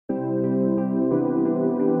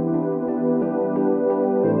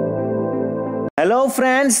Hello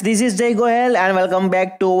friends, this is જય Gohil and welcome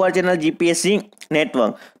back to our channel GPSC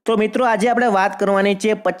network. તો મિત્રો, આજે આપણે વાત કરવાની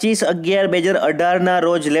છે 25/11/2018ના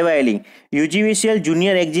રોજ લેવાયેલી યુજીવીસીએલ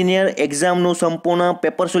જુનિયર એન્જિનિયર એક્ઝામનું સંપૂર્ણ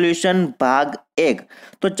પેપર સોલ્યુશન ભાગ 1.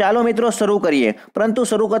 તો ચાલો મિત્રો શરૂ કરીએ. પરંતુ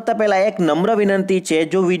શરૂ કરતા પહેલાં એક નમ્ર વિનંતી છે,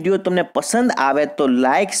 જો વિડીયો તમને પસંદ આવે તો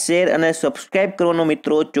લાઇક, શેર અને સબસ્ક્રાઇબ કરવાનો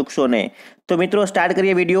મિત્રો ચૂકશો નહીં. તો મિત્રો સ્ટાર્ટ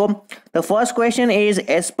કરીએ video. The first question is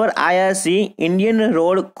as per IRC Indian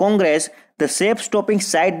road Congress the safe stopping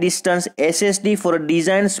side distance SSD for a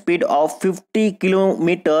design speed of 50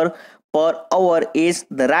 km/h is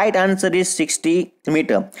the right answer is 60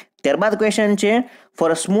 meter. ત્યારબાદ question છે, for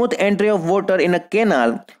a smooth entry of water in a canal,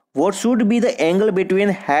 what should be the angle between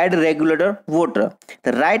head regulator water?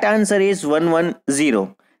 The right answer is 110.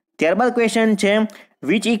 ત્યારબાદ question છે,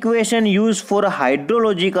 which equation used for a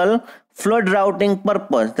hydrological flood routing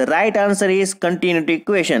purpose? The right answer is continuity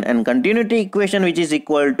equation, and continuity equation which is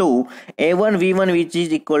equal to A1 V1 which is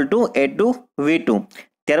equal to A2 V2.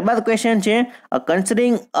 ત્યારબાદ question છે,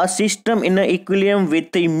 considering a system in a equilibrium with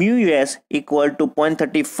the mu s equal to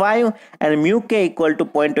 0.35 and mu k equal to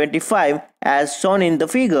 0.25 as shown in the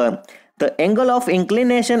figure, the angle of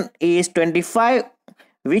inclination is 25.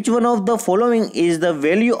 Which one of the following is the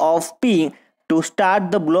value of P to start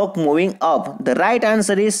the block moving up? The right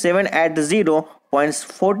answer is 7 at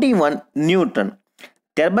 0.41 Newton.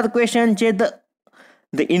 ત્યારબાદ question છે,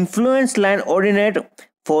 the influence line ordinate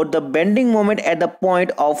for the bending moment at the point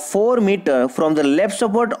of 4 meter from the left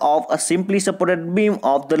support of a simply supported beam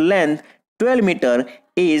of the length 12 meter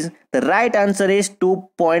is, the right answer is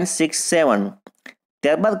 2.67.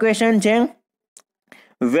 ત્યારબાદ question છે,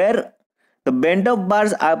 where the bent-up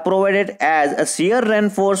bars are provided as a shear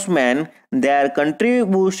reinforcement, their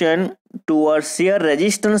contribution towards shear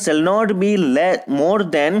resistance shall not be more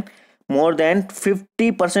than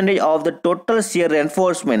 50% of the total shear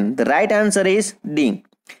reinforcement. The right answer is D.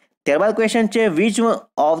 ત્યારબાદ question છે, which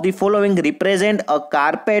of the following represent a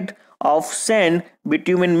carpet of sand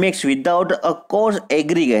bitumen mixed without a coarse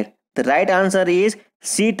aggregate? The right answer is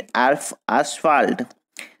sheet asphalt.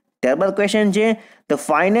 ત્યારબાદ question છે, the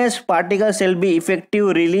finest particle shall be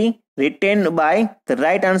effectively retained by, the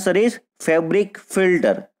right answer is fabric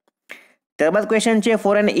filter. ત્યારબાદ question છે,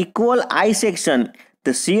 for an equal eye section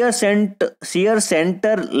the shear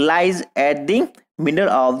center lies at the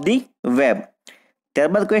middle of the web.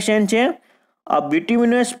 ત્યારબાદ question છે, a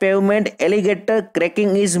bituminous pavement alligator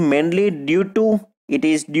cracking is mainly due to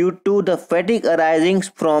the fatigue arising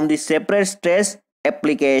from the separate stress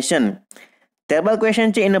application. ત્યારબાદ question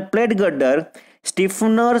છે, in a plate girder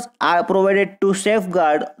stiffeners are provided to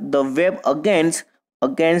safeguard the web against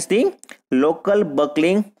the local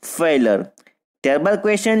buckling failure. ત્યારબાદ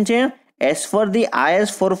question છે, as for the IS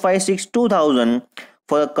 456-2000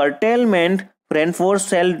 for the curtailment, reinforce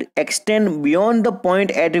shall extend beyond the point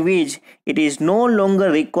at which it is no longer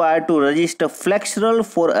required to register flexural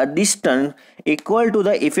for a distance equal to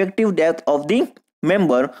the effective depth of the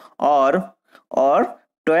member or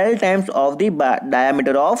 12 times of the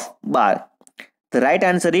diameter of bar. The right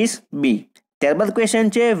answer is B. ત્યારબાદ question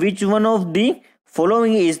છે, which one of the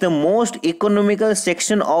following is the most economical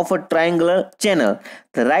section of a triangular channel?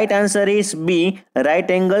 The right answer is B, right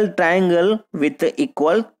angle triangle with the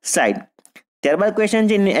equal side. ત્યારબાદ question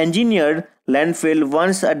છે, in engineered landfill,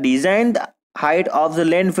 once a designed height of the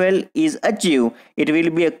landfill is achieved, it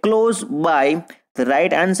will be closed by, the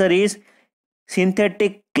right answer is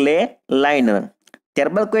synthetic clay liner.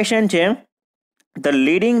 ત્યારબાદ question છે, the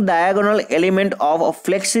leading diagonal element of a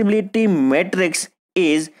flexibility matrix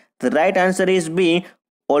is, the right answer is B,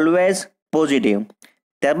 always positive.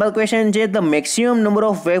 ત્યારબાદ question છે, the maximum number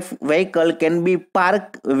of vehicle can be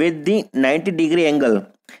parked with the 90-degree angle.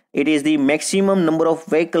 It is the maximum number of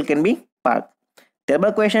vehicle can be parked.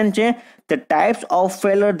 ત્યારબાદ question છે, the types of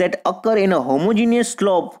failure that occur in a homogeneous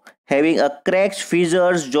slope having a cracks,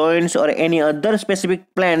 fissures, joints or any other specific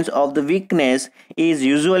plans of the weakness is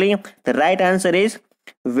usually, the right answer is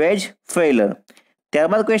wedge failure.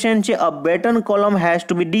 ત્યારબાદ question છે, a beton column has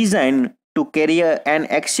to be designed to carry an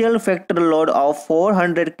axial factor load of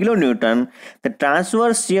 400 kN. The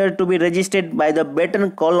transverse shear to be resisted by the beton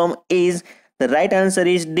column is, the right answer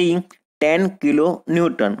is D, 10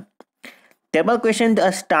 kN. ત્યારબાદ question,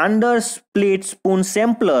 a standard split spoon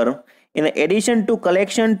sampler in addition to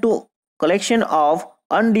collection of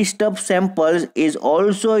undisturbed samples is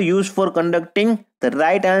also used for conducting. The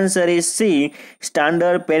right answer is C,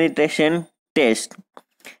 standard penetration test.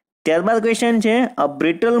 ત્યારબાદ question છે, a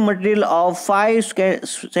brittle material of 5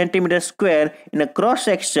 cm square in a cross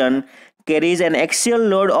section carries an axial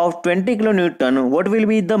load of 20 kN. What will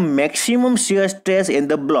be the maximum shear stress in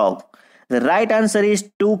the block? The right answer is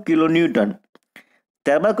 2 kN.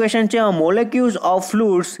 ત્યારબાદ question છે molecules of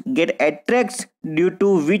fluids get attracts due to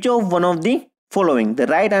which of one of the following? The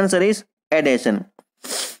right answer is adhesion.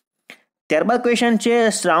 ત્યારબાદ question છે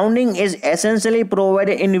surrounding is essentially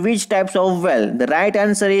provided in which types of well? The right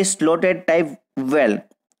answer is slotted type well.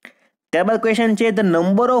 ત્યારબાદ question છે the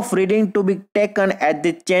number of reading to be taken at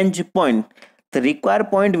the change point? The required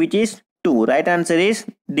point which is 2. Right answer is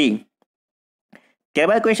D.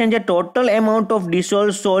 ત્યારબાદ question છે total amount of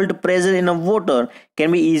dissolved salt present in a water can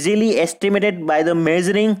be easily estimated by the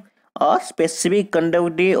measuring a specific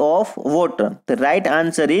conductivity of water. The right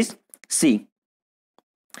answer is C.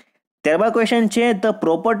 ત્યારબાદ question છે the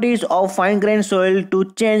properties of fine grained soil to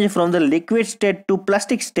change from the liquid state to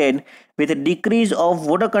plastic state with a decrease of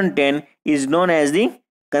water content is known as the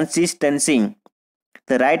consistency.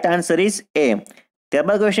 The right answer is A.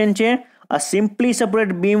 ત્યારબાદ question છે a simply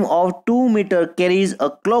separate beam of 2 meter carries a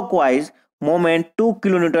clockwise moment 2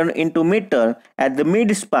 kN into meter at the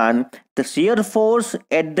mid span. The shear force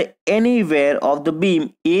at the anywhere of the beam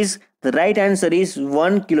is, the right answer is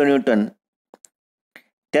 1 kN.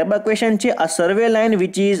 ત્યારબાદ question છે a survey line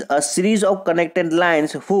which is a series of connected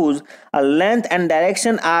lines whose length and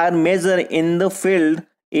direction are measured in the field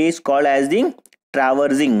is called as the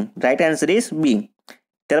traversing. Right answer is B.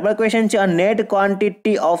 ત્યારબાદ question છે a net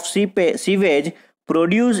quantity of sewage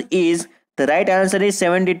produced is, the right answer is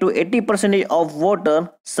 70 to 80% of water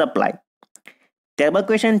supply. ત્યારબાદ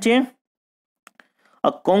question છે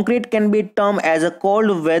a concrete can be termed as a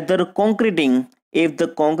cold weather concreting if the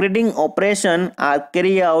concreting operation are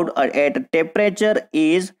carried out at a temperature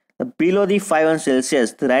is below the 5 Celsius.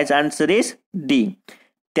 The right answer is D.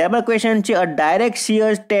 ત્યારબાદ question છે a direct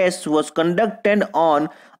shear test was conducted on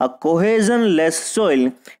a cohesion-less soil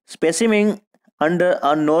specimen under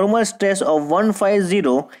a normal stress of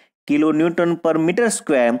 150 kN per meter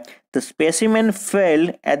square. The specimen fell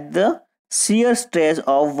at the shear stress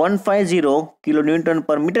of 150 kN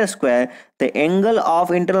per meter square. The angle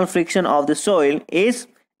of internal friction of the soil is,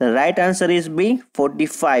 the right answer is B,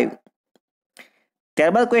 45.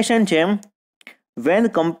 ત્યારબાદ question છે when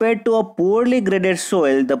compared to a poorly graded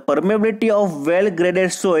soil, the permeability of well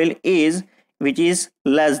graded soil is, which is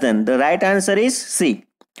less than? The right answer is C.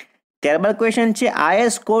 ત્યારબાદ question છે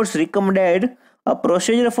IS codes recommended a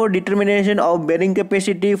procedure for determination of bearing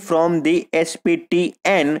capacity from the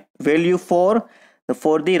SPTN value for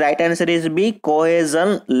the right answer is B,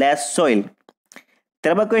 cohesion-less soil.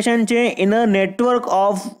 ત્યારબાદ question છે in a network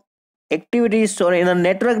of activities or in a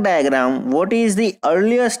network diagram, what is the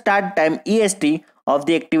earlier start time EST of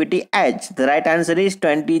the activity H? The right answer is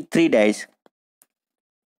 23 days.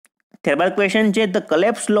 ત્યારબાદ question છે the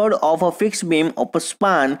collapse load of a fixed beam of a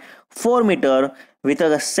span 4 meter with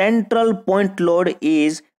a central point load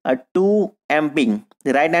is a 2 MPa.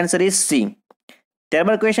 The right answer is C.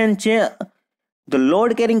 ત્યારબાદ question છે the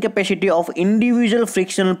load carrying capacity of individual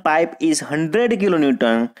frictional pipe is 100 kN.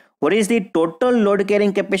 What is the total load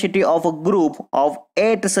carrying capacity of a group of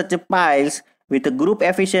 8 such piles with a group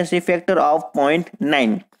efficiency factor of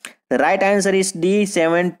 0.9? The right answer is D,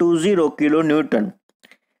 720 kN.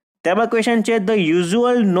 ત્યારબાદ question છે the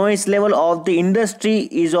usual noise level of the industry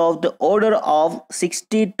is of the order of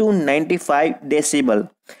 60 to 95 decibel.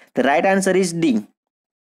 The right answer is D.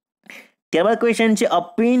 ત્યારબાદ question છે a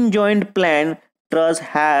pin joint plan truss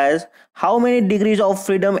has how many degrees of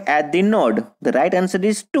freedom at the node? The right answer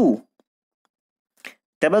is 2.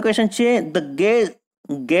 ત્યારબાદ question છે the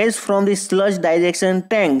gas from the sludge digestion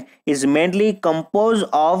tank is mainly composed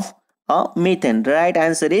of methane. The right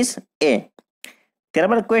answer is A.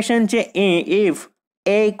 ત્યારબાદ question છે if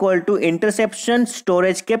A equal to interception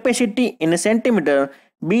storage capacity in a centimeter,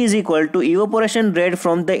 B is equal to evaporation rate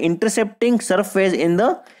from the intercepting surface in the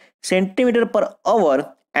centimeter per hour,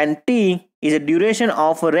 and T is a duration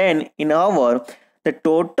of rain in an hour, the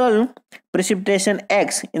total precipitation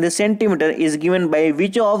X in the centimeter is given by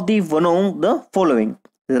which of the one of the following?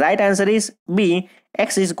 The right answer is B,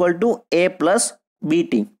 X is equal to A plus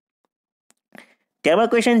BT. ત્યારબાદ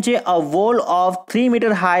question છે a wall of 3 meter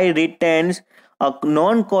high retains a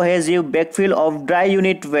non-cohesive backfill of dry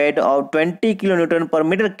unit weight of 20 kN per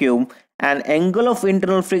meter cube and angle of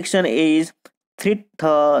internal friction is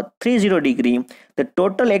 30 degree. The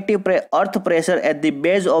total active earth pressure at the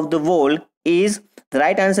base of the wall is, the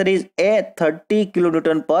right answer is A, 30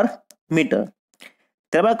 kN per meter.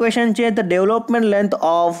 ત્યારબાદ question છે the development length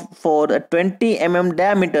of for 20 mm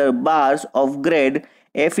diameter bars of grade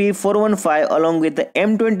Fe415 along with the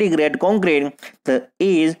M20 grade concrete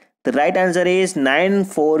the right answer is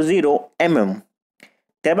 940 mm.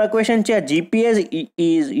 ત્યારબાદ question છે GPS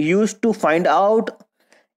is used to find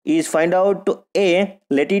out to A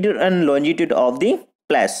latitude and longitude of the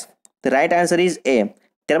place. The right answer is A.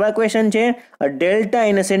 ત્યારબાદ question છે a delta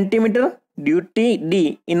in a centimeter, duty D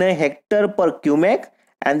in a hectare per cubic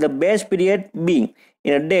and the base period B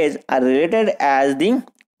in a days are related as the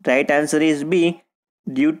right answer is B.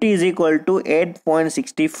 Duty is equal to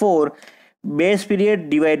 8.64 base period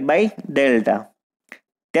divided by delta.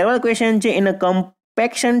 ત્યારબાદ question છે in a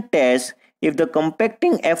compaction test, if the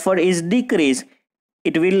compacting effort is decreased,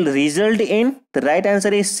 it will result in the right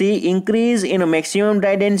answer is C. Increase in maximum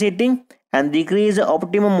dry density and decrease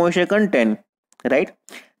optimum moisture content. Right.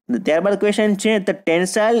 ત્યારબાદ question છે the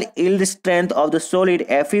tensile yield strength of the solid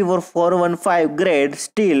Fe415 grade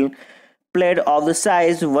steel plate of the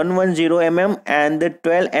size 110 mm and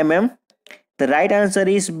 12 mm. The right answer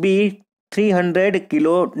is B. 300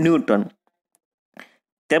 kilonewton.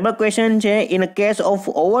 ત્યારબાદ question છે in a case of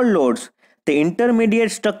overloads, the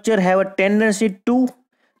intermediate structure have a tendency to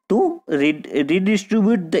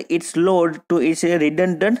redistribute its load to its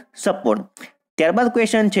redundant support. ત્યારબાદ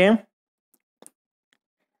question છે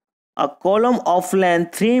a column of length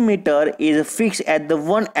 3 meter is fixed at the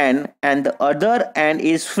one end and the other end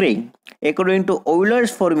is free. According to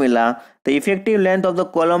Euler's formula, the effective length of the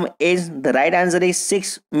column is, the right answer is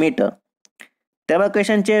 6 meter. ત્યારબાદ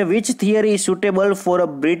question છે which theory is suitable for a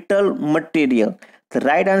brittle material? The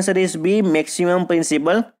right answer is B. maximum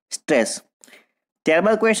principal stress.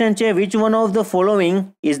 ત્યારબાદ question છે which one of the following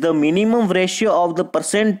is the minimum ratio of the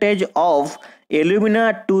percentage of alumina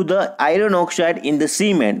to the iron oxide in the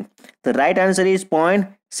cement? The right answer is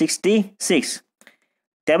 0.66.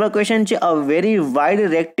 ત્યારબાદ question છે a very wide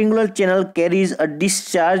rectangular channel carries a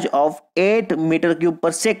discharge of 8 meter cube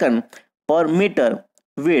per second per meter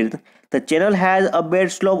width. The channel has a bed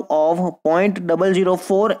slope of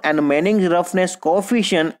 0.004 and Manning's roughness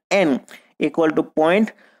coefficient N equal to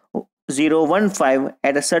 0.015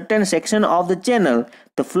 at a certain section of the channel.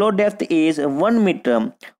 The flow depth is 1 meter.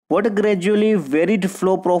 What gradually varied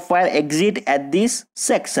flow profile exists at this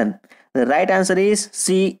section? The right answer is C.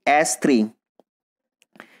 S3.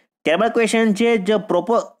 ત્યારબાદ question છે the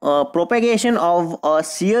propagation of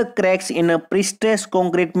shear cracks in a pre-stressed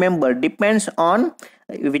concrete member depends on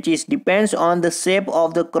the shape of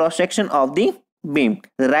the cross section of the beam.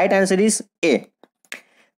 The right answer is A.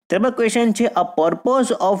 ત્યારબાદ question છે a purpose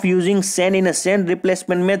of using sand in a sand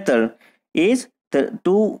replacement method is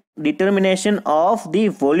to determination of the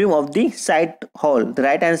volume of the site hole. The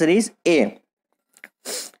right answer is A.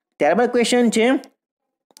 ત્યારબાદ question છે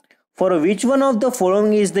for which one of the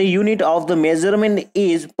following is the unit of the measurement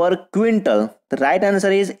is per quintal? The right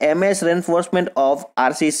answer is MS reinforcement of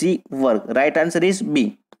RCC work. Right answer is B.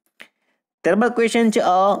 ત્યારબાદ question છે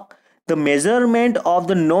the measurement of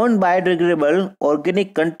the non-biodegradable organic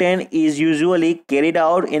content is usually carried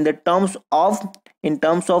out in terms of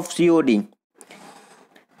COD.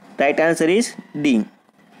 Right answer is D.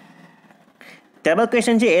 ત્યારબાદ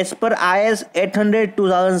question છે as per IS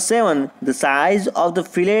 800/2007 the size of the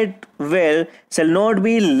fillet well shall not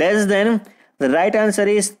be less than, the right answer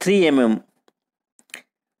is 3 mm.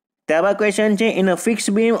 ત્યારબાદ question છે in a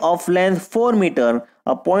fixed beam of length 4 meter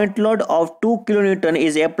a point load of 2 kilonewton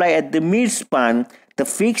is applied at the mid span. The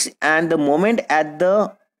fix and the moment at the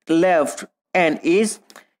left end is,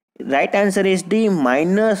 right answer is D.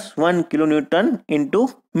 -1 kilonewton into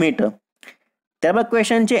meter. ત્યારબાદ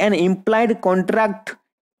question છે an implied contract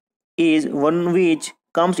is one which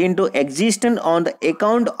comes into existence on the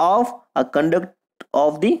account of a conduct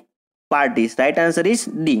of the parties. Right answer is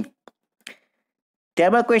D.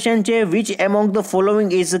 ત્યારબાદ question છે which among the following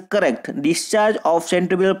is correct? Discharge of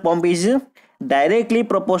centrifugal pump is directly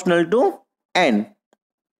proportional to N.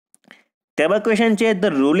 ત્યારબાદ question છે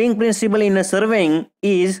the ruling principle in a surveying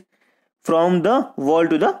is from the wall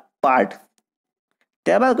to the part.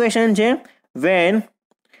 ત્યારબાદ question છે when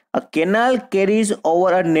a canal carries over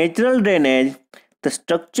a natural drainage, the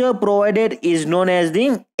structure provided is known as the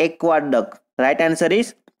aqueduct. Right answer is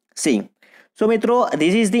C. So મિત્રો,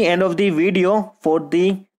 this is the end of the video for the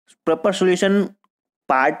proper solution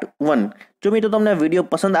part 1. જો મિત્રો તમને video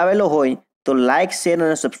પસંદ આવેલો હોય તો like, share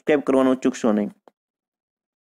અને subscribe કરવાનું ચૂકશો નહીં.